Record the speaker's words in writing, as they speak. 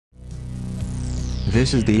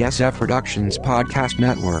This is the SF Productions Podcast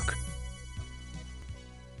Network.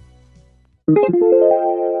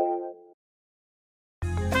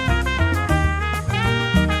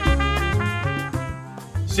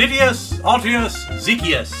 Citius, Altius,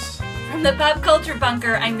 Zikius. From the Pop Culture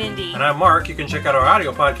Bunker, I'm Mindy. And I'm Mark. You can check out our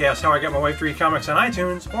audio podcast, How I Get My Wife to Read Comics, on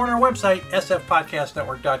iTunes, or on our website,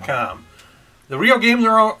 sfpodcastnetwork.com. The Rio games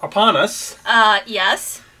are upon us.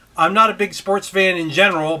 Yes. I'm not a big sports fan in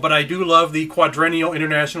general, but I do love the quadrennial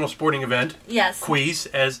international sporting event. Yes. Quiz,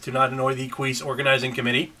 as to not annoy the Quiz organizing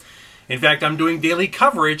committee. In fact, I'm doing daily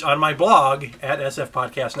coverage on my blog at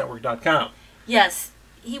sfpodcastnetwork.com. Yes.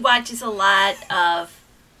 He watches a lot of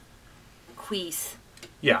Quiz.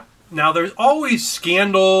 Yeah. Now, there's always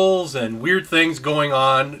scandals and weird things going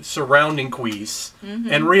on surrounding Quiz,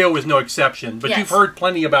 and Rio is no exception, but you've heard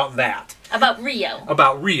plenty about that. About Rio.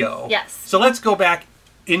 About Rio. Yes. So let's go back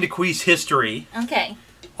into Quiz history. Okay.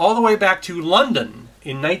 All the way back to London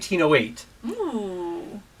in 1908.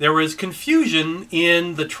 Ooh. There was confusion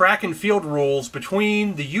in the track and field rules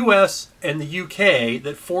between the U.S. and the U.K.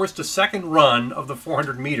 that forced a second run of the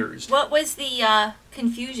 400 meters. What was the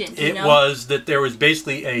confusion? It was that there was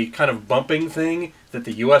basically a kind of bumping thing that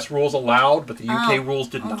the U.S. rules allowed, but the U.K. rules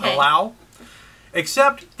did not allow.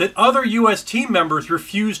 Except that other U.S. team members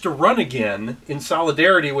refused to run again in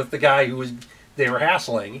solidarity with the guy who they were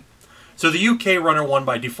hassling. So the U.K. runner won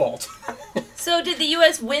by default. So did the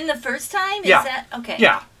U.S. win the first time? Yeah. Is that okay?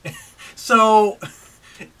 Yeah. So,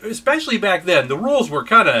 especially back then, the rules were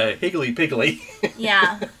kind of higgly-piggly.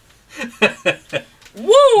 Yeah.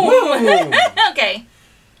 Woo! Okay.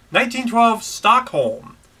 1912,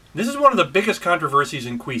 Stockholm. This is one of the biggest controversies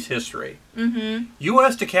in Quiz history.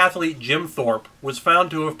 U.S. decathlete Jim Thorpe was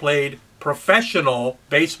found to have played professional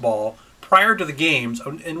baseball prior to the games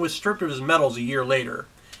and was stripped of his medals a year later.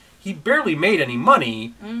 He barely made any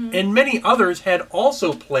money, and many others had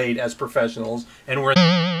also played as professionals and were...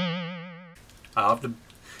 I'll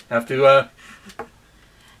have to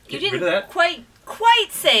You get rid of that. didn't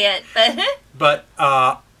quite say it,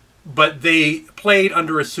 but... But they played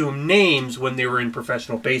under assumed names when they were in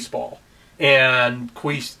professional baseball. And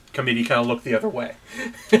Quiz committee kind of looked the other way.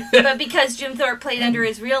 But because Jim Thorpe played under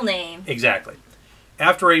his real name. Exactly.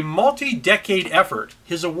 After a multi-decade effort,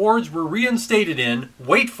 his awards were reinstated in,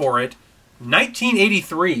 wait for it,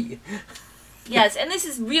 1983. Yes, and this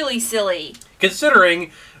is really silly.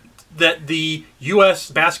 Considering that the U.S.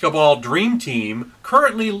 basketball dream team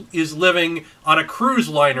currently is living on a cruise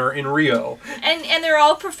liner in Rio. And they're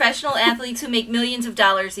all professional athletes who make millions of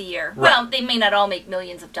dollars a year. Right. Well, they may not all make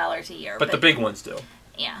millions of dollars a year. But the big ones do.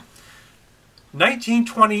 Yeah.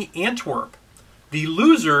 1920 Antwerp. The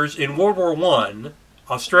losers in World War I,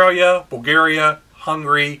 Australia, Bulgaria,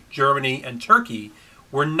 Hungary, Germany, and Turkey,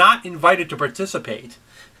 were not invited to participate.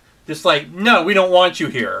 Just like, no, we don't want you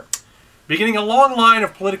here. Beginning a long line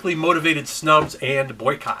of politically motivated snubs and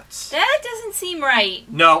boycotts. That doesn't seem right.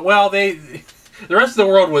 No, well, the rest of the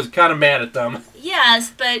world was kind of mad at them. Yes,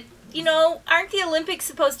 but, you know, aren't the Olympics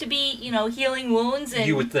supposed to be, you know, healing wounds? And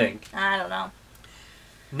You would think. I don't know.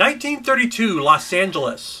 1932, Los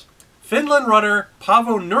Angeles. Finland runner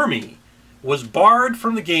Paavo Nurmi was barred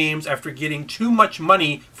from the games after getting too much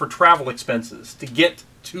money for travel expenses to get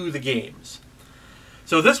to the games.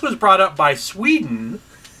 So this was brought up by Sweden.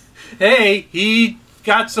 Hey, he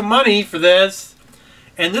got some money for this.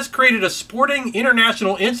 And this created a sporting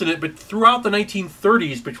international incident but throughout the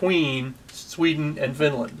 1930s between Sweden and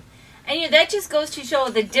Finland. And you know, that just goes to show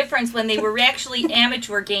the difference when they were actually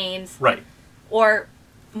amateur games. Right. Or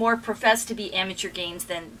more professed to be amateur games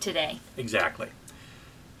than today. Exactly.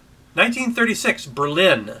 1936,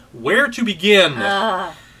 Berlin. Where to begin?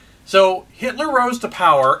 So Hitler rose to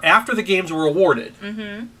power after the games were awarded.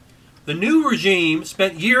 The new regime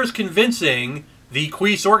spent years convincing the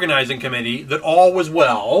Quiz organizing committee that all was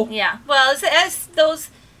well. Yeah. Well, as those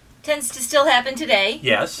tends to still happen today.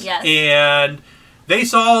 Yes. Yes. And they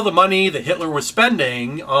saw the money that Hitler was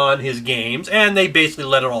spending on his games, and they basically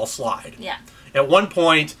let it all slide. Yeah. At one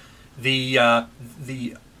point, the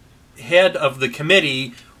head of the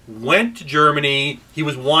committee went to Germany. He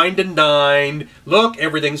was wined and dined. Look,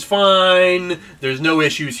 everything's fine. There's no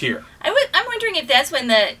issues here. I'm wondering if that's when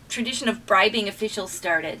the tradition of bribing officials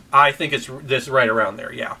started. I think it's this right around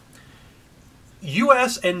there, yeah.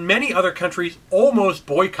 U.S. and many other countries almost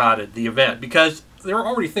boycotted the event because there were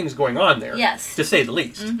already things going on there, yes, to say the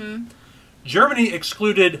least. Germany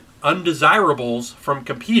excluded undesirables from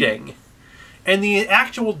competing, and the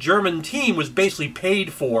actual German team was basically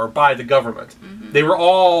paid for by the government. They were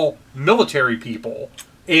all military people,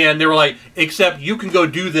 and they were like, except you can go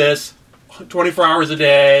do this 24 hours a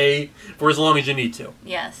day for as long as you need to.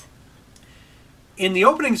 Yes. in the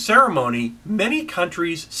opening ceremony, many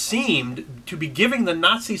countries seemed to be giving the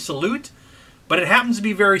Nazi salute, but it happens to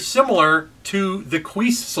be very similar to the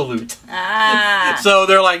Quis salute. Ah. So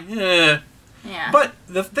they're like, eh. Yeah. But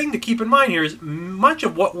the thing to keep in mind here is much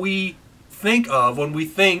of what we think of when we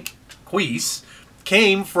think Quis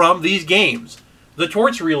came from these games. The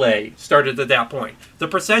torch relay started at that point. The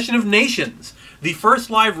procession of nations, the first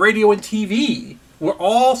live radio and TV were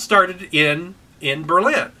all started in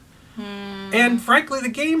Berlin. And frankly, the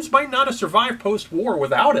games might not have survived post-war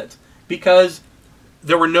without it, because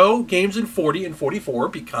there were no games in 40 and 44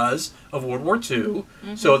 because of World War II.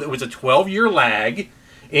 So it was a 12-year lag.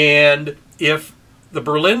 And if the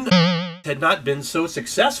Berlin had not been so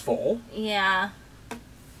successful... Yeah.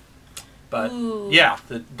 But, Ooh. yeah,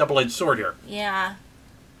 the double-edged sword here. Yeah.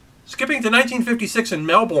 Skipping to 1956 in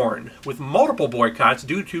Melbourne, with multiple boycotts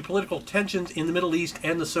due to political tensions in the Middle East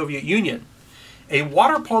and the Soviet Union. A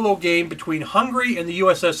water polo game between Hungary and the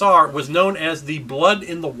USSR was known as the Blood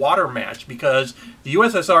in the Water match, because the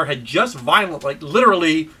USSR had just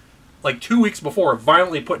literally 2 weeks before,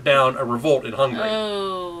 violently put down a revolt in Hungary.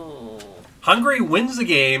 Oh. Hungary wins the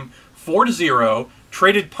game 4-0,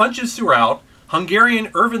 traded punches throughout. Hungarian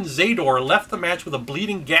Ervin Zador left the match with a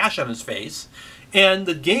bleeding gash on his face, and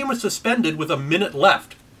the game was suspended with a minute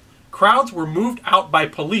left. Crowds were moved out by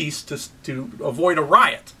police to avoid a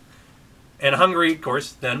riot. And Hungary, of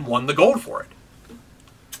course, then won the gold for it.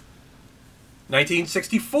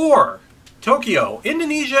 1964. Tokyo,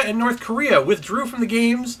 Indonesia, and North Korea withdrew from the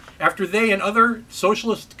games after they and other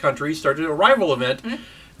socialist countries started a rival event.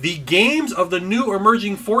 The Games of the New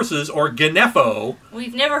Emerging Forces, or GNEFO.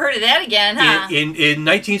 We've never heard of that again, huh? In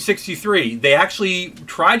 1963. They actually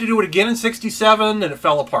tried to do it again in 67, and it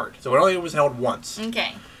fell apart. So it only was held once.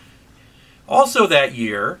 Okay. Also that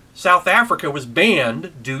year, South Africa was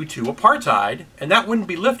banned due to apartheid, and that wouldn't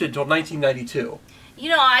be lifted until 1992. You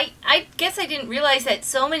know, I guess I didn't realize that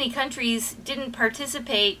so many countries didn't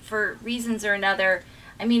participate for reasons or another.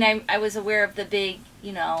 I mean, I was aware of the big,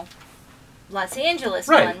 Los Angeles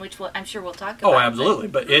one, which I'm sure we'll talk about. Oh, absolutely,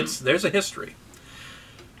 but there's a history.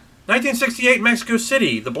 1968, Mexico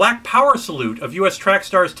City, the Black Power salute of U.S. track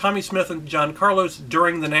stars Tommy Smith and John Carlos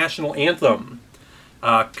during the national anthem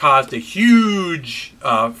caused a huge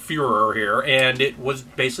furor here, and it was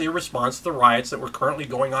basically a response to the riots that were currently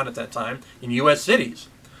going on at that time in U.S. cities.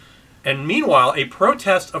 And meanwhile, a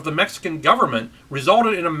protest of the Mexican government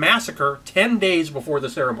resulted in a massacre 10 days before the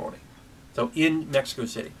ceremony. So in Mexico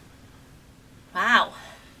City. Wow.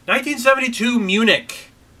 1972, Munich.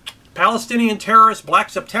 Palestinian terrorist Black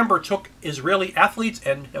September took Israeli athletes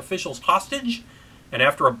and officials hostage, and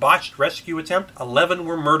after a botched rescue attempt, 11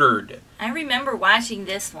 were murdered. I remember watching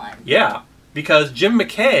this one. Yeah, because Jim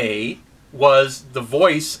McKay was the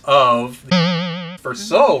voice of for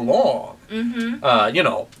so long.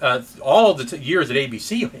 All the years that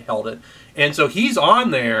ABC held it. And so he's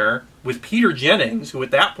on there with Peter Jennings, who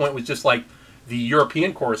at that point was just like the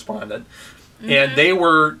European correspondent. And they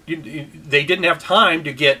didn't have time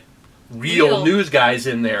to get real news guys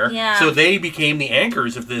in there. Yeah. So they became the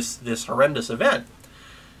anchors of this horrendous event.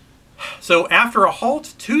 So after a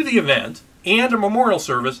halt to the event and a memorial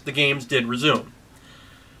service, the games did resume.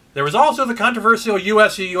 There was also the controversial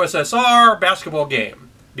USSR basketball game.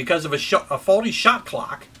 Because of a faulty shot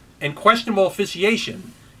clock and questionable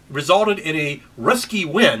officiation, resulted in a risky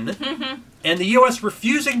win, and the U.S.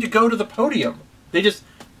 refusing to go to the podium. They just...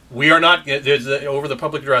 We are not, over the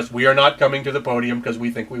public address, we are not coming to the podium because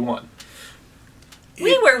we think we won.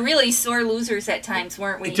 We were really sore losers at times,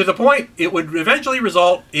 weren't we? To the point, it would eventually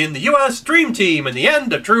result in the U.S. Dream Team and the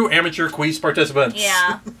end of true amateur quiz participants.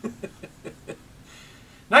 Yeah.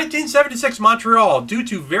 1976, Montreal. Due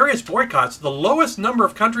to various boycotts, the lowest number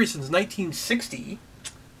of countries since 1960,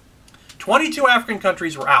 22 African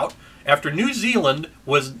countries were out after New Zealand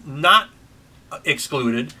was not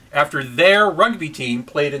excluded after their rugby team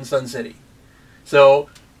played in Sun City. So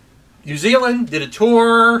New Zealand did a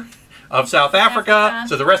tour of South Africa.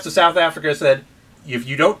 So the rest of South Africa said, if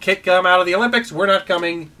you don't kick them out of the Olympics, we're not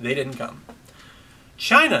coming. They didn't come.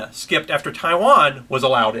 China skipped after Taiwan was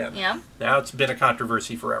allowed in. Yeah. Now it's been a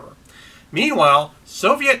controversy forever. Meanwhile,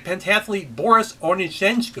 Soviet pentathlete Boris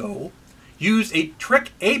Onyshenko used a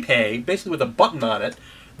trick épée, basically with a button on it,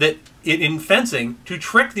 that in fencing, to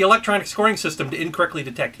trick the electronic scoring system to incorrectly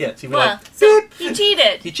detect hits. He was he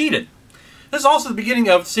cheated. He cheated. This is also the beginning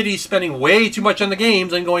of cities spending way too much on the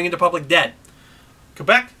games and going into public debt.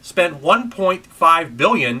 Quebec spent $1.5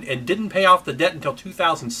 billion and didn't pay off the debt until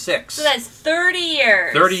 2006. So that's 30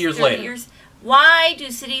 years. 30 years later. Why do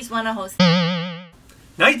cities want to host?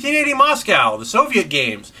 1980 Moscow, the Soviet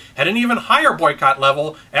Games, had an even higher boycott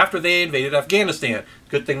level after they invaded Afghanistan.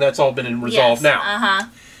 Good thing that's all been resolved now.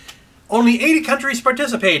 Only 80 countries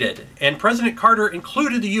participated, and President Carter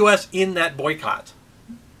included the U.S. in that boycott.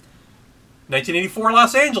 1984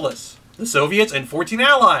 Los Angeles, the Soviets and 14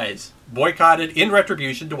 allies boycotted in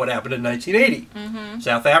retribution to what happened in 1980.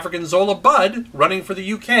 South African Zola Budd, running for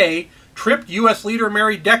the UK, tripped U.S. leader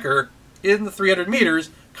Mary Decker in the 300 meters,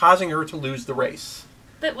 causing her to lose the race.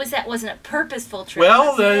 But wasn't a purposeful trip?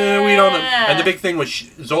 Well, we don't know. And the big thing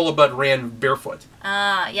was Zola Budd ran barefoot.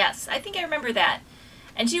 Yes. I think I remember that.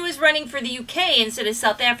 And she was running for the UK instead of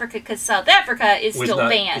South Africa because South Africa is still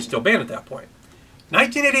banned. It's still banned at that point.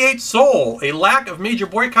 1988 Seoul. A lack of major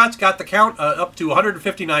boycotts got the count up to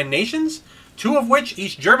 159 nations, 2 of which,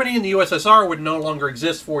 East Germany and the USSR, would no longer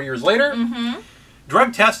exist 4 years later.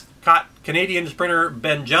 Drug tests caught Canadian sprinter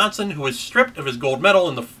Ben Johnson, who was stripped of his gold medal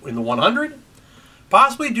in the 100.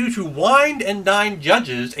 Possibly due to wined and dined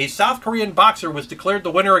judges, a South Korean boxer was declared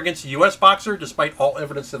the winner against a U.S. boxer, despite all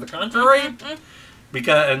evidence to the contrary.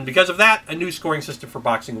 Because of that, a new scoring system for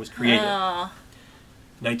boxing was created.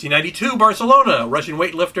 1992, Barcelona. Russian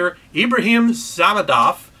weightlifter Ibrahim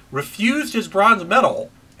Samadov refused his bronze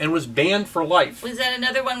medal and was banned for life. Was that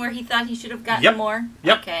another one where he thought he should have gotten more?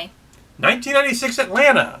 Yep. Okay. 1996,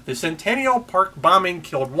 Atlanta. The Centennial Park bombing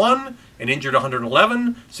killed 1 and injured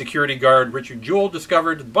 111. Security guard Richard Jewell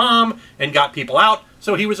discovered the bomb and got people out,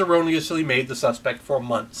 so he was erroneously made the suspect for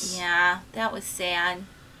months. Yeah, that was sad.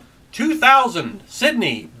 2000,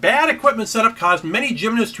 Sydney. Bad equipment setup caused many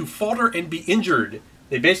gymnasts to falter and be injured.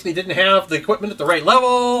 They basically didn't have the equipment at the right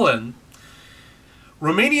level, and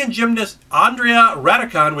Romanian gymnast Andrea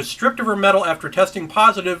Radicon was stripped of her medal after testing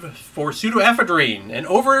positive for pseudoephedrine, an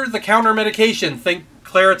over-the-counter medication. Think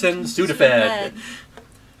Claritin, Sudafed.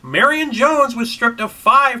 Marion Jones was stripped of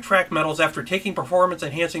 5 track medals after taking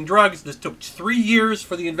performance-enhancing drugs. This took 3 years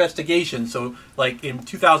for the investigation, so like in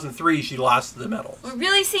 2003 she lost the medals. We're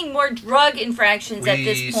really seeing more drug infractions at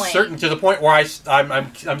this point. Certain to the point where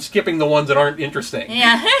I'm skipping the ones that aren't interesting.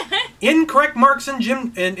 Yeah. Incorrect marks in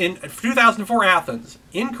 2004 Athens.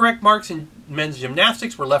 Incorrect marks in men's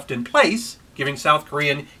gymnastics were left in place, giving South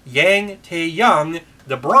Korean Yang Tae-young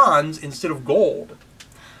the bronze instead of gold.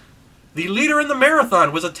 The leader in the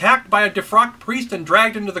marathon was attacked by a defrocked priest and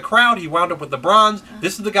dragged into the crowd. He wound up with the bronze.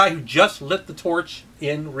 This is the guy who just lit the torch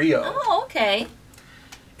in Rio. Oh, okay.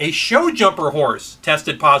 A show jumper horse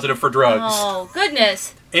tested positive for drugs. Oh,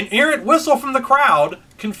 goodness. An errant whistle from the crowd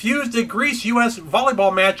confused a Greece-U.S.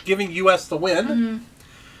 volleyball match, giving U.S. the win.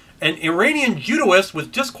 An Iranian judoist was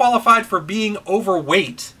disqualified for being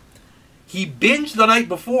overweight. He binged the night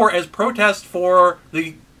before as protest for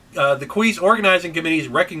the quiz organizing committee's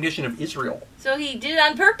recognition of Israel. So he did it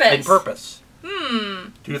on purpose. On purpose.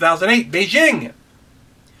 2008, Beijing.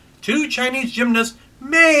 2 Chinese gymnasts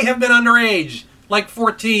may have been underage, like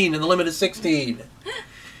 14 and the limit is 16.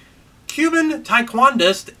 Cuban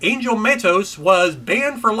taekwondoist Angel Matos was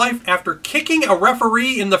banned for life after kicking a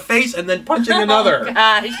referee in the face and then punching another. Oh,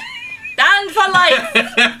 gosh. Banned for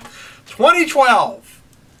life. 2012,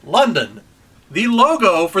 London. The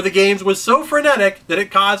logo for the games was so frenetic that it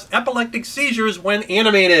caused epileptic seizures when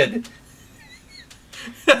animated.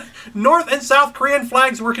 North and South Korean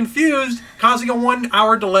flags were confused, causing a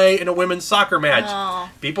 1-hour delay in a women's soccer match. Oh.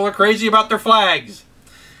 People are crazy about their flags.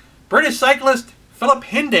 British cyclist Philip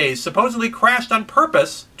Hindley supposedly crashed on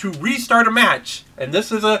purpose to restart a match, and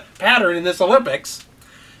this is a pattern in this Olympics.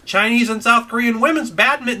 Chinese and South Korean women's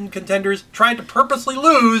badminton contenders tried to purposely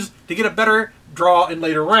lose to get a better draw in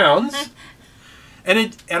later rounds. And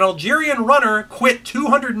an Algerian runner quit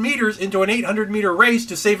 200 meters into an 800-meter race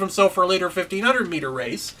to save himself for a later 1,500-meter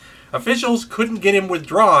race. Officials couldn't get him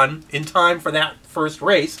withdrawn in time for that first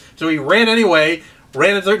race, so he ran anyway,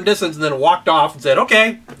 ran a certain distance, and then walked off and said,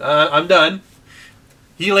 okay, I'm done.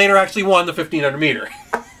 He later actually won the 1,500-meter.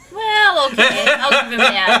 Well, okay, I'll give him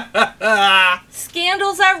that.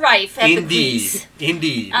 Scandals are rife at the quiz.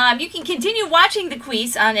 Indeed. You can continue watching the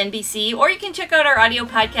quiz on NBC, or you can check out our audio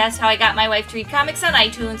podcast, How I Got My Wife to Read Comics, on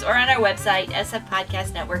iTunes, or on our website,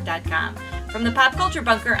 sfpodcastnetwork.com. From the Pop Culture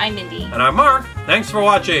Bunker, I'm Mindy. And I'm Mark. Thanks for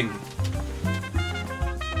watching.